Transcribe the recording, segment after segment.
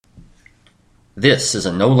This is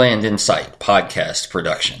a Noland Insight podcast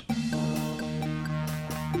production.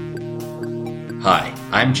 Hi,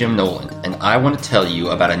 I'm Jim Noland, and I want to tell you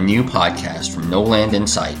about a new podcast from Noland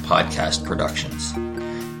Insight Podcast Productions.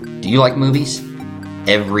 Do you like movies?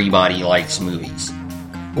 Everybody likes movies.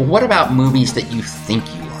 Well, what about movies that you think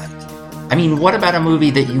you liked? I mean, what about a movie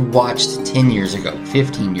that you watched 10 years ago,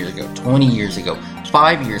 15 years ago, 20 years ago,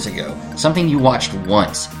 5 years ago, something you watched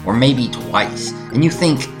once, or maybe twice, and you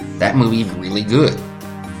think, that movie's really good.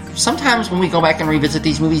 Sometimes when we go back and revisit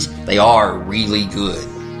these movies, they are really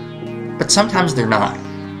good. But sometimes they're not.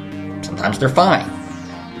 Sometimes they're fine.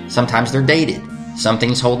 Sometimes they're dated. Some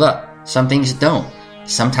things hold up. Some things don't.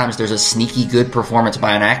 Sometimes there's a sneaky good performance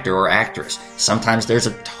by an actor or actress. Sometimes there's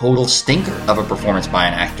a total stinker of a performance by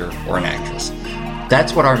an actor or an actress.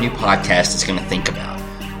 That's what our new podcast is going to think about.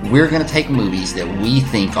 We're going to take movies that we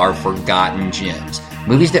think are forgotten gems.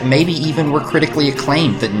 Movies that maybe even were critically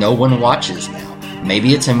acclaimed that no one watches now.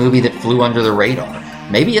 Maybe it's a movie that flew under the radar.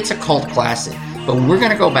 Maybe it's a cult classic. But we're going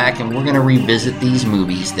to go back and we're going to revisit these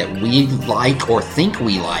movies that we like or think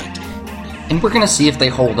we liked. And we're going to see if they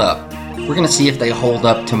hold up. We're going to see if they hold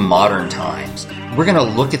up to modern times. We're going to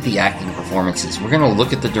look at the acting performances. We're going to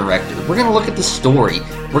look at the director. We're going to look at the story.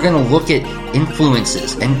 We're going to look at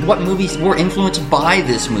influences and what movies were influenced by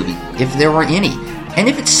this movie, if there were any. And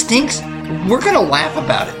if it stinks, we're going to laugh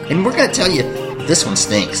about it. And we're going to tell you, this one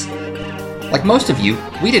stinks. Like most of you,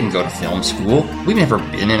 we didn't go to film school. We've never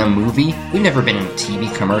been in a movie. We've never been in a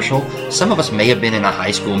TV commercial. Some of us may have been in a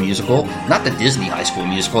high school musical. Not the Disney high school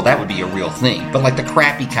musical, that would be a real thing. But like the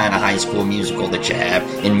crappy kind of high school musical that you have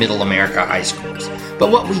in middle America high schools.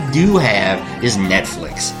 But what we do have is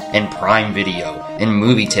Netflix and Prime Video and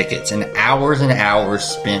movie tickets and hours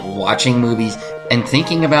spent watching movies and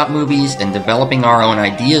thinking about movies and developing our own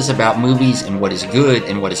ideas about movies and what is good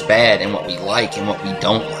and what is bad and what we like and what we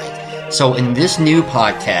don't like. So in this new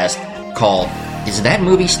podcast called Is That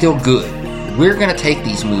Movie Still Good? We're going to take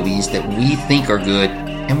these movies that we think are good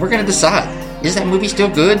and we're going to decide, is that movie still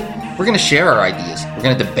good? We're going to share our ideas. We're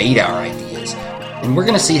going to debate our ideas. And we're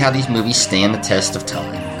going to see how these movies stand the test of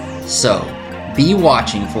time. So be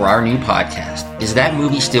watching for our new podcast, Is That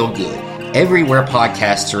Movie Still Good? Everywhere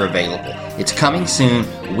podcasts are available. It's coming soon.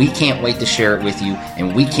 We can't wait to share it with you,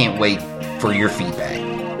 and we can't wait for your feedback.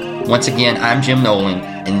 Once again, I'm Jim Noland,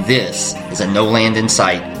 and this is a Noland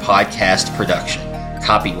Insight podcast production.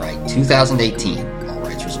 Copyright 2018.